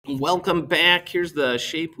Welcome back. Here's the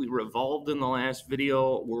shape we revolved in the last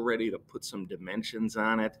video. We're ready to put some dimensions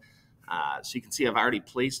on it. So you can see I've already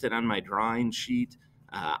placed it on my drawing sheet.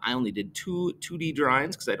 I only did two 2D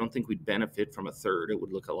drawings because I don't think we'd benefit from a third. It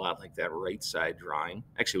would look a lot like that right side drawing.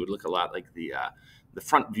 Actually, it would look a lot like the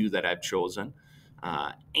front view that I've chosen.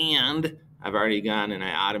 And I've already gone and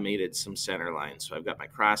I automated some center lines. So I've got my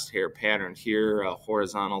crosshair pattern here, a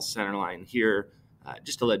horizontal center line here.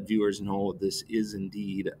 Just to let viewers know, this is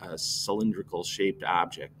indeed a cylindrical shaped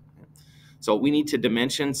object. So we need to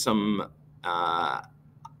dimension some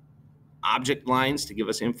object lines to give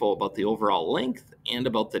us info about the overall length and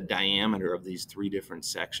about the diameter of these three different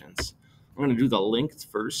sections. I'm going to do the length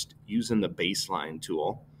first using the baseline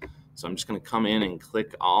tool. So I'm just going to come in and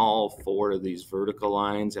click all four of these vertical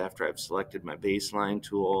lines after I've selected my baseline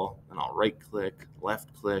tool. Then I'll right click,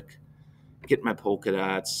 left click, get my polka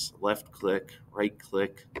dots, left click, right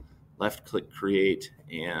click, left click create,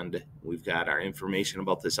 and we've got our information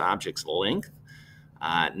about this object's length.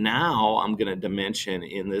 Now I'm going to dimension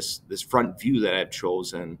in this front view that I've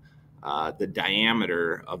chosen the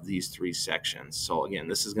diameter of these three sections. So again,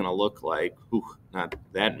 this is going to look like, not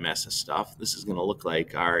that mess of stuff. This is going to look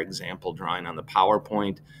like our example drawing on the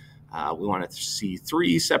PowerPoint. We want to see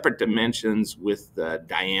three separate dimensions with the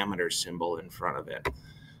diameter symbol in front of it.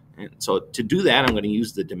 And so to do that, I'm going to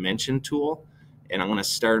use the dimension tool, and I'm going to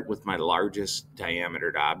start with my largest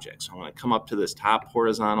diametered object. So I'm going to come up to this top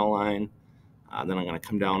horizontal line, then I'm going to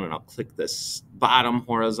come down and I'll click this bottom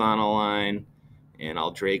horizontal line, and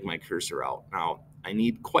I'll drag my cursor out. Now, I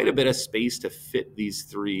need quite a bit of space to fit these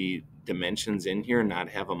three dimensions in here and not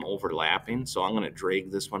have them overlapping, so I'm going to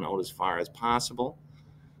drag this one out as far as possible.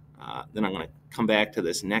 Then I'm going to come back to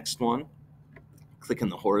this next one, clicking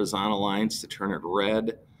the horizontal lines to turn it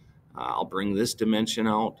red. I'll bring this dimension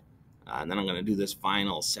out, and then I'm going to do this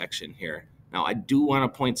final section here. Now, I do want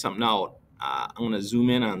to point something out. I'm going to zoom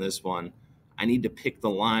in on this one. I need to pick the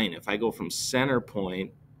line. If I go from center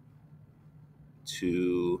point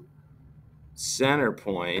to center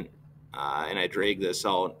point, and I drag this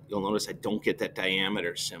out, you'll notice I don't get that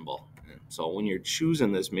diameter symbol. So when you're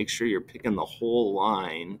choosing this, make sure you're picking the whole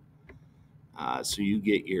line so you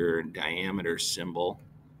get your diameter symbol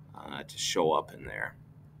to show up in there.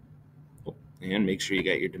 And make sure you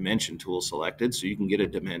got your dimension tool selected so you can get a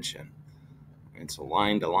dimension. And so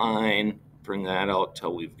line to line, bring that out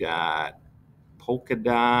till we've got polka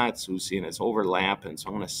dots. We're seeing it's overlapping, so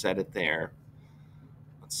I'm going to set it there.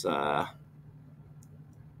 Let's we'll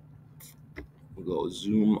go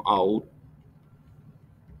zoom out.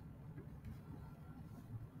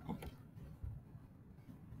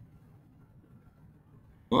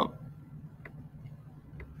 Oh.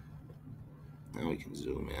 Now we can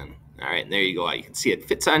zoom in. All right, and there you go. You can see it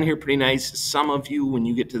fits on here pretty nice. Some of you, when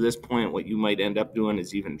you get to this point, what you might end up doing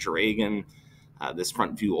is even dragging this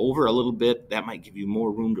front view over a little bit. That might give you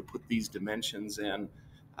more room to put these dimensions in.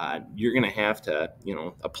 You're going to have to,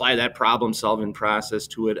 apply that problem-solving process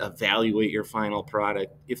to it, evaluate your final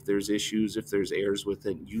product. If there's issues, if there's errors with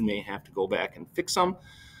it, you may have to go back and fix them.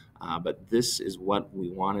 But this is what we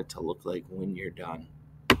want it to look like when you're done.